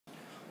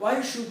why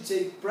you should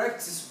take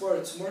practice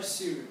sports more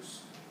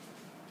serious?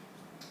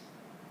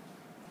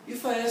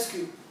 If I ask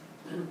you,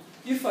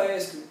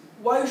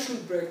 why you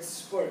should practice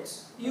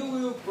sports, you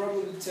will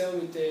probably tell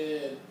me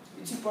that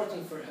it's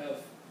important for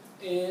health,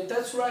 and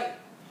that's right.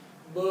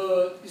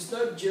 But it's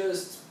not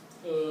just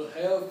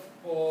health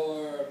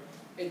or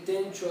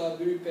attend to a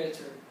beauty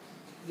pattern.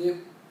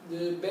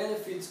 The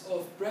benefits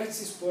of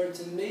practicing sports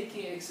and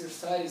making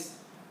exercise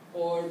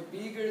are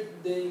bigger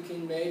than you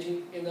can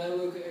imagine, and I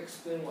will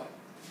explain why.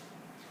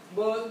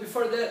 But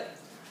before that,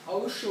 I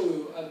will show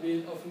you a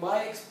bit of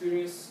my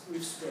experience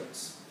with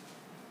sports.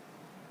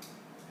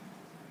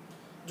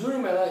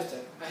 During my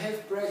lifetime, I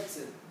have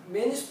practiced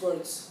many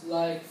sports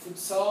like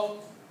futsal,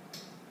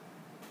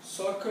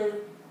 soccer,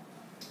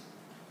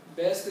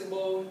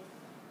 basketball,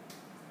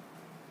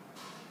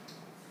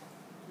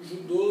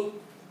 judo,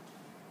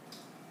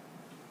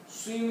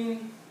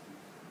 swimming,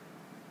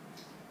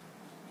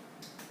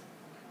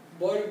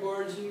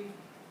 bodyboarding,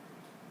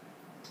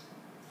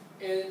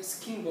 and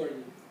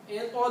skimboarding,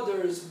 and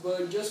others,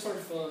 but just for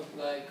fun,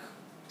 like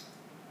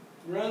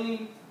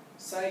running,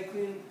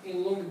 cycling,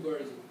 and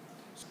longboarding.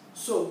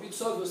 So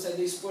it's obvious that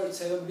these sports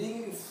have a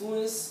big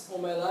influence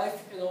on my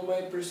life and on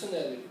my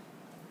personality.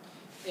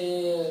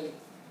 And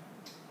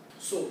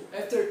so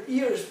after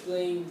years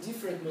playing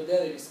different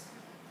modalities,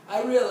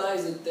 I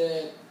realized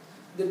that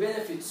the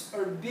benefits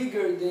are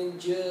bigger than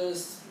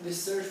just the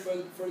search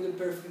for the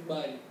perfect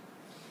body.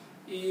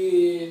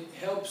 It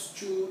helps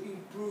to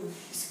improve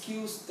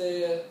skills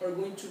that are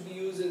going to be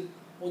used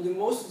on the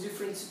most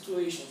different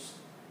situations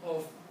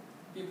of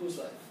people's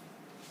life.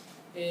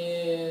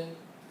 And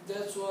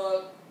that's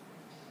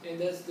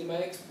my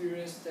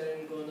experience that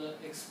I'm gonna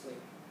explain.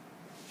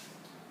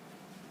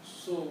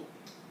 So,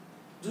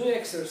 doing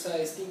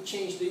exercise can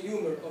change the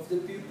humor of the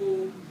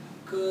people,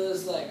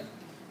 because like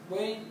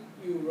when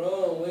you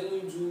run, when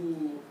you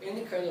do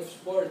any kind of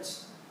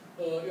sports,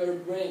 your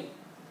brain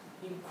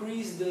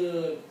increase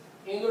the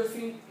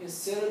endorphin and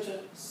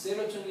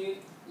serotonin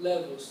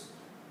levels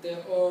that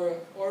are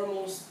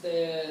hormones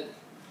that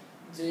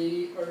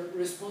they are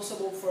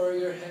responsible for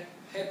your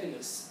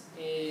happiness.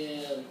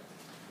 And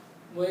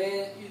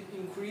when it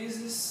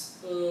increases,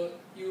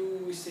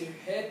 you stay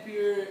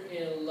happier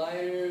and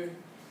lighter.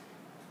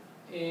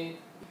 And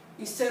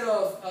instead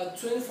of a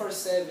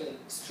 24/7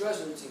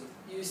 stress routine,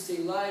 you stay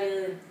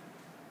lighter,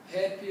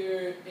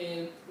 happier,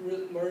 and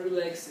more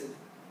relaxed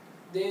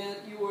than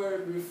you were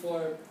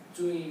before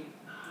doing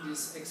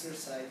this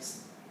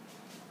exercise.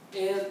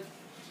 And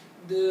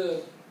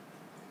the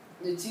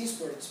team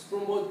sports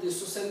promote the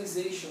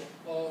socialization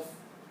of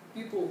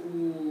people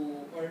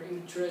who are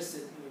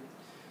interested in it.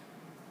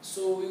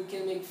 So you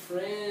can make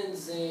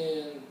friends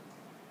and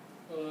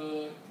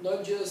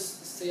not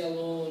just stay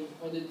alone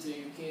all the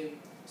day. You can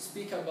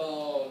speak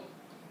about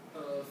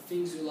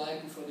things you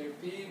like with other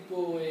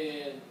people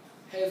and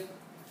have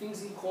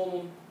things in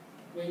common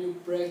when you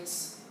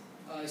practice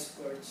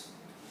sports.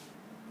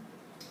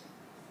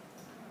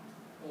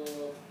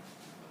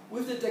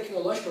 With the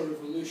technological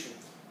revolution,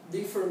 the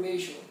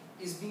information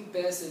is being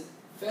passed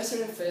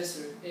faster and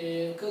faster,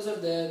 and because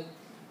of that,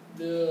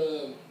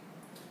 the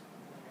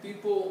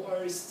people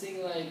are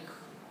staying like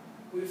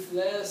with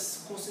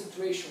less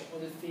concentration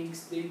on the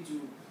things they do.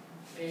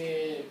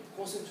 And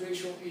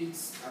concentration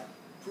is a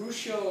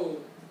crucial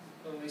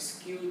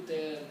skill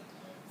that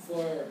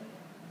for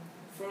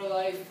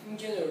life in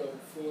general,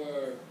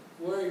 for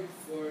work,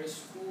 for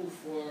school,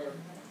 for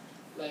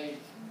like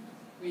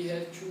we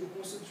have to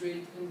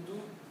concentrate and do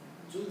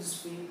the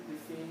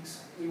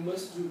things we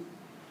must do.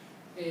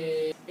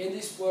 And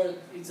this sport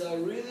is a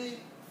really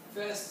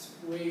fast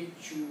way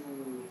to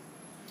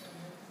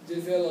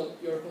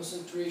develop your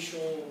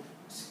concentration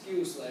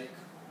skills. Like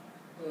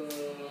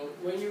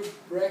when you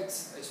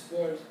practice a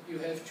sport, you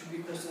have to be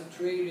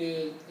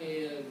concentrated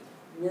and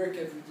work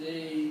every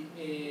day.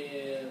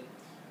 And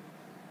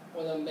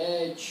on a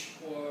match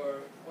or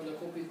on a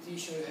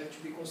competition, you have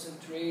to be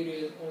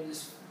concentrated on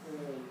this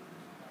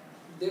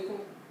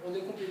on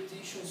the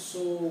competition.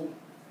 So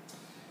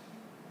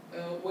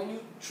when you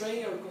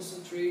train your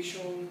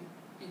concentration,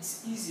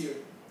 it's easier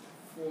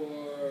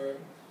for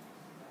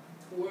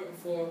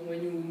when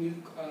you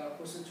need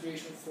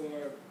concentration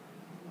for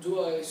do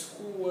a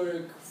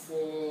schoolwork,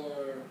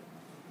 for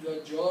do a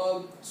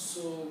job.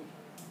 So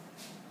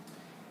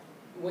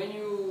when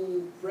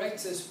you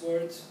practice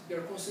sport,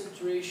 your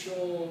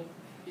concentration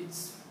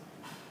it's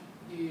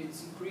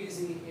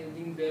increasing and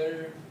being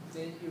better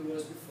than it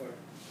was before.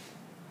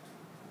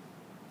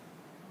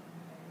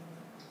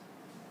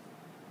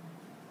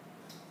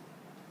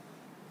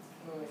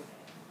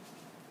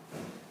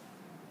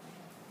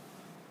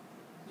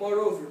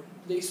 Moreover,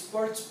 the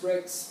sports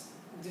practice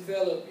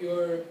develop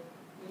your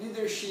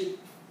leadership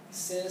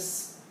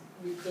sense,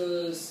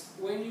 because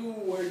when you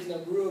work in a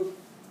group,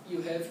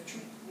 you have to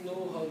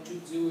know how to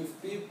deal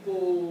with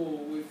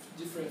people with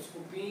different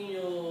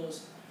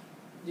opinions,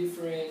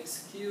 different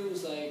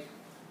skills, like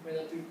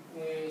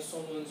when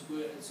someone's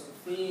good at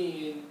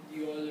something and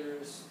the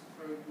others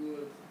are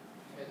good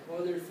at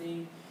other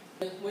thing.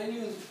 And when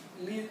you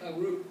lead a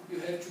group, you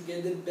have to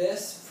get the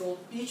best from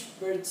each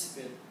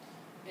participant.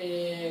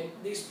 And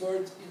this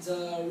sport is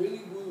a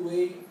really good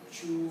way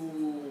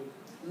to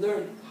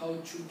learn how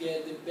to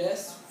get the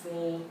best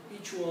from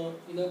each one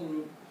in a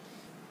group.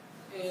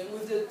 And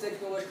with the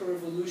technological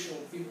revolution,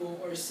 people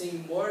are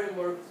seeing more and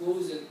more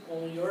closed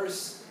on your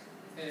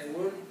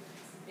work,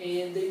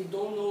 and they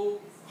don't know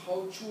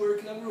how to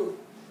work in a group.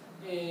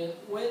 And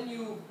when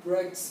you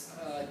practice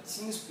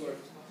team sport,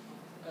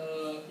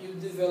 you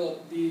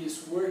develop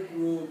this work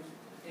group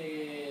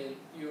and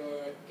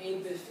your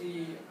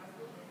empathy,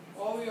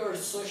 all your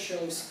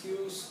social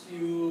skills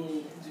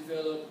you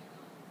develop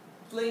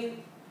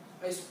playing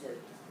a sport.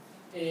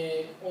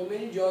 And on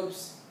many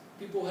jobs,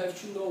 people have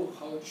to know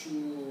how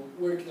to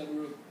work in a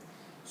group.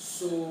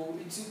 So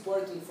it's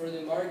important for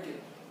the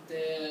market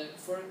that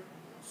for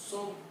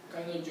some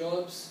kind of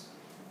jobs,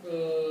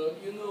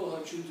 you know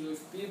how to deal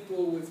with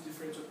people with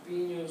different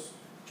opinions,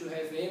 to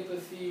have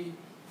empathy,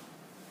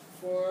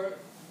 for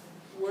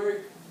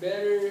work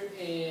better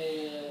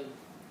and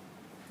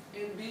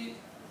be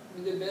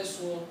the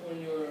best one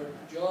on your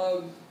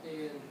job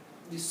and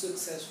be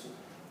successful.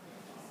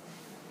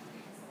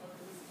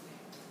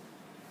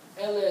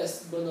 And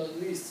last but not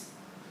least,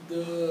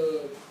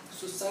 the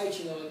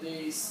society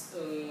nowadays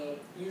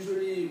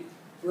usually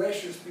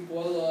pressures people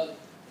a lot,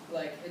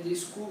 like at the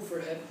school for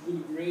have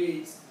good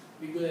grades,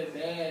 be good at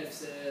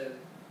maths,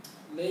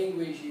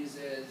 languages,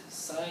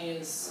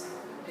 science,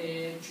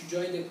 and to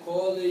join the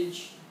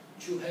college,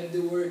 to have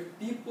the work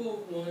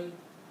people want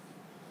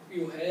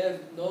you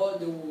have, not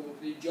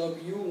the job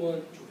you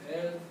want to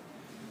have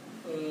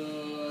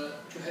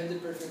the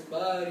perfect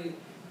body,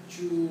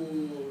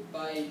 to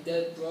buy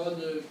that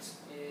product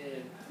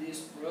and this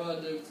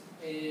product,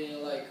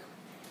 and like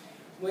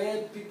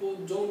when people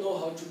don't know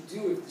how to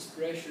deal with this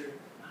pressure,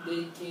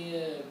 they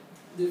can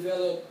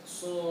develop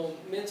some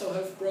mental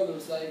health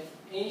problems like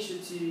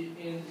anxiety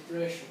and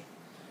depression.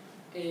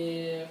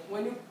 And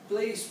when you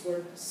play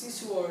sport,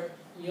 since you are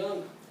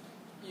young,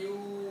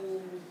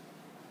 you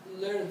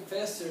learn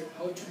faster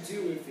how to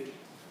deal with it.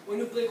 When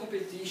you play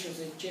competitions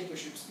and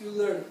championships, you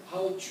learn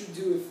how to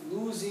deal with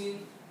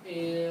losing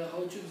and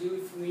how to deal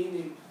with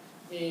winning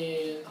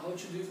and how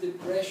to deal with the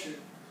pressure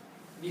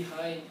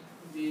behind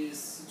these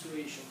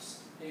situations.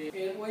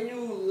 And when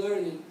you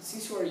learn it,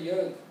 since you are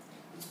young,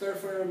 it's better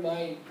for your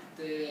mind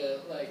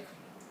that like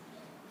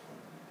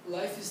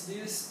life is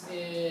this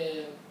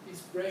and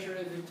it's pressure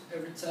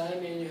every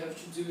time and you have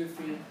to deal with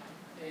it.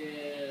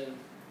 And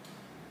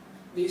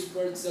this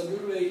sport is a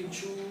good way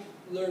to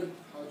learn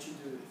how to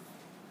do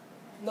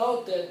it.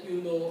 Now that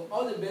you know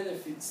all the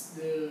benefits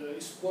the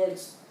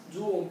sports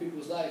do on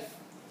people's life,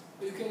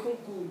 you can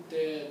conclude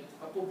that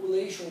a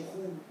population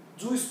who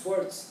do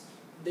sports,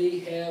 they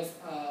have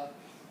a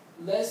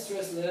less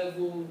stress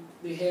level,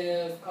 they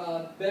have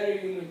a better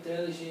human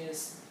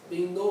intelligence, they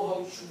know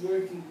how to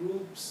work in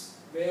groups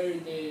better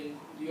than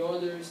the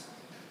others,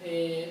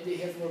 and they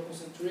have more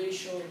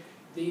concentration,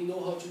 they know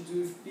how to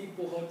deal with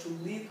people, how to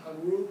lead a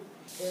group,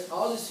 and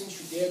all these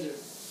things together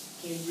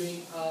can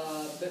bring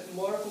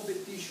more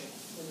competition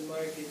on the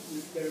market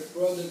with better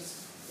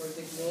products, more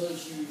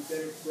technology,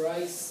 better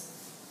price,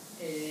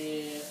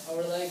 and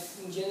our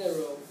life in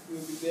general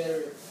will be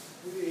better.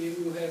 We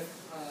will have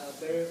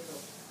better.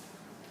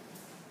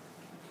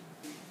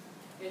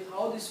 And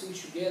all these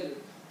things together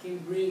can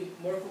bring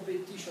more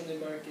competition on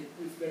the market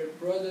with better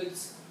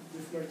products,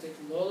 with more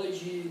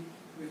technology,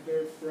 with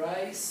better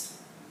price,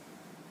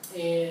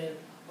 and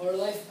our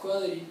life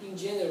quality in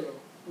general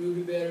will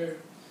be better.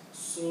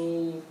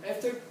 So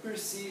after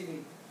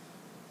perceiving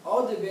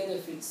all the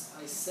benefits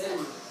I said,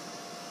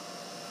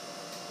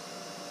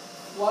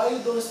 why you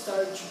don't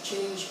start to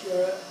change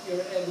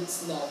your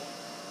habits now?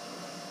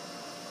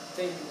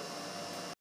 Thank you.